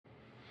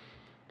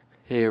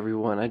Hey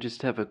everyone, I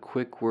just have a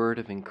quick word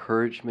of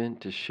encouragement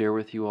to share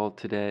with you all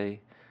today.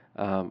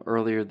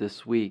 Earlier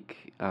this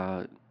week,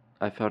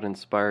 I felt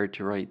inspired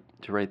to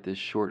write this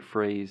short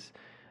phrase: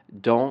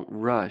 "Don't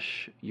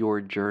rush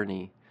your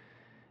journey.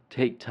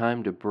 Take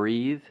time to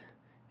breathe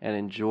and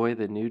enjoy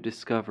the new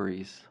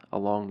discoveries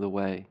along the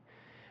way."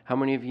 How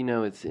many of you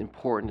know it's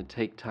important to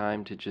take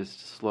time to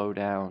just slow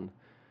down,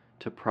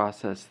 to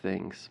process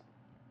things?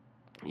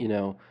 You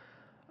know,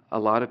 a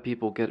lot of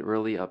people get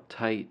really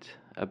uptight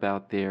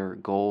about their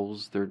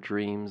goals, their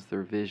dreams,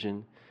 their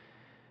vision.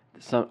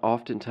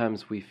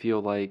 Oftentimes we feel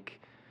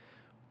like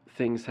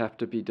things have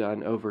to be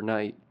done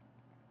overnight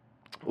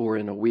or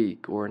in a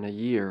week or in a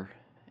year.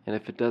 And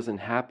if it doesn't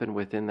happen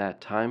within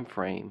that time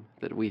frame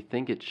that we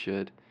think it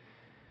should,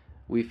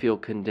 we feel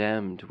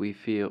condemned. We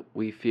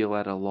feel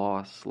at a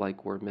loss,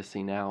 like we're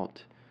missing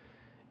out.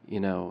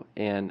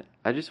 And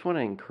I just want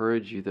to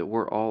encourage you that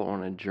we're all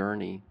on a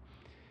journey.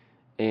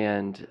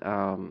 And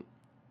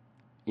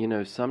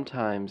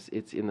sometimes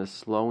it's in the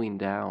slowing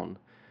down,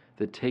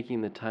 the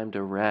taking the time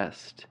to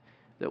rest,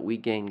 that we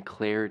gain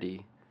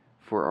clarity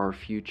for our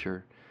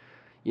future.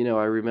 I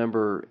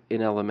remember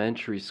in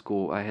elementary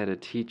school, I had a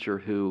teacher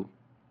who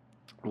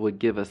would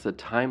give us a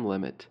time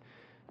limit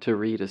to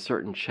read a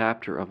certain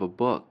chapter of a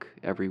book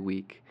every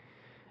week.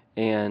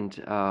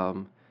 And,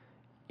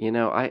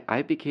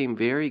 I became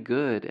very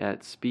good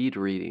at speed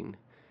reading.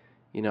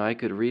 I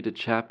could read a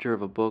chapter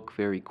of a book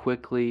very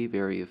quickly,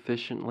 very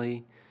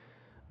efficiently.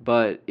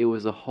 But it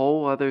was a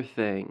whole other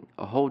thing,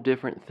 a whole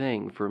different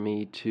thing for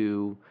me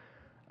to,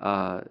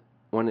 uh,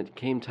 when it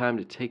came time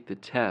to take the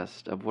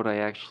test of what I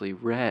actually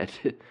read,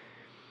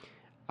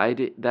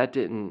 that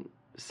didn't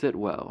sit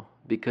well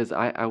because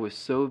I was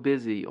so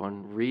busy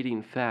on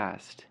reading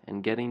fast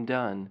and getting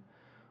done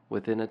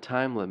within a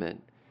time limit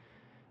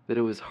that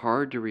it was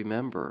hard to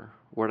remember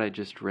what I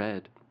just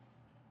read.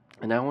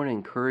 And I want to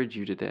encourage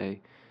you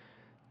today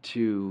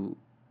to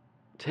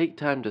take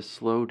time to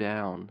slow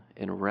down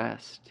and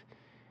rest.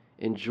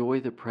 Enjoy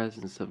the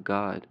presence of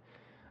God.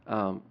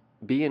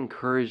 Be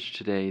encouraged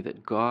today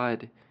that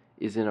God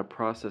is in a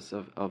process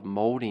of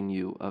molding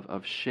you,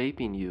 of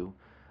shaping you,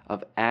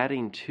 of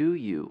adding to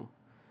you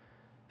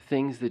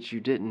things that you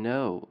didn't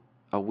know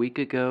a week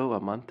ago, a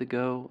month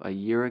ago, a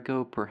year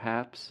ago,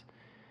 perhaps.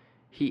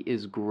 He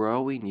is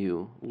growing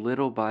you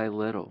little by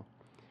little.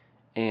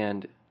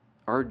 And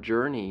our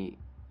journey,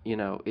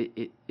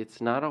 it's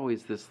not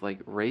always this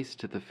like race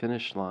to the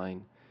finish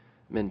line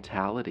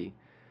mentality.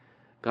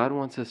 God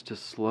wants us to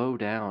slow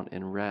down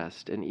and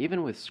rest. And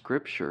even with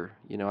scripture,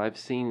 I've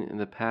seen in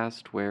the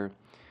past where,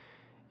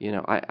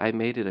 I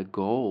made it a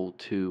goal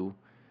to,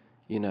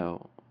 you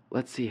know,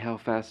 let's see how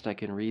fast I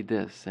can read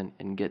this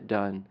and get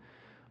done.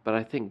 But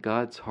I think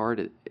God's heart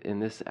in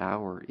this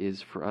hour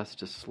is for us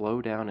to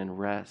slow down and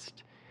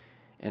rest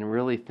and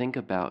really think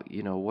about,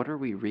 what are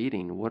we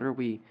reading? What are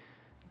we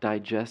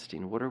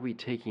digesting? What are we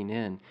taking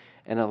in?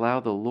 And allow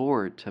the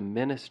Lord to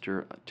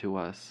minister to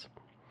us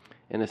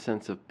in a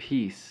sense of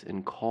peace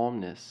and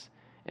calmness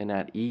and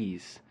at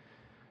ease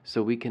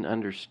so we can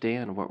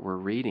understand what we're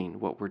reading,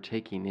 what we're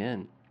taking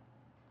in.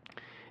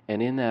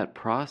 And in that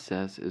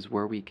process is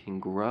where we can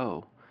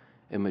grow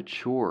and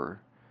mature,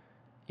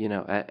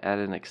 at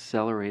an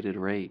accelerated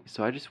rate.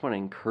 So I just want to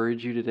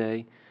encourage you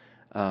today.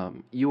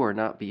 You are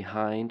not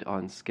behind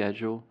on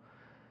schedule.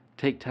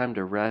 Take time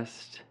to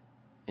rest,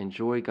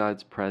 enjoy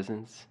God's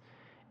presence,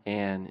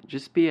 and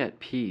just be at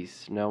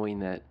peace knowing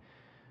that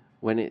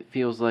when it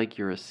feels like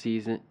you're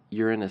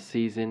in a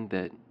season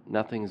that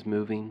nothing's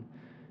moving,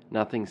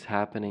 nothing's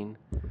happening,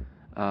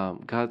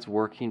 God's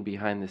working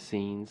behind the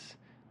scenes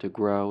to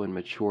grow and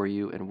mature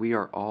you, and we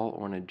are all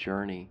on a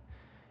journey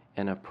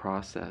and a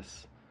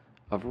process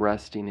of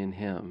resting in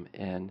Him,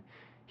 and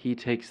He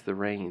takes the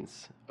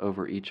reins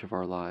over each of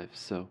our lives.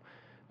 So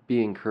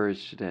be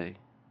encouraged today.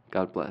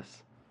 God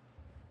bless.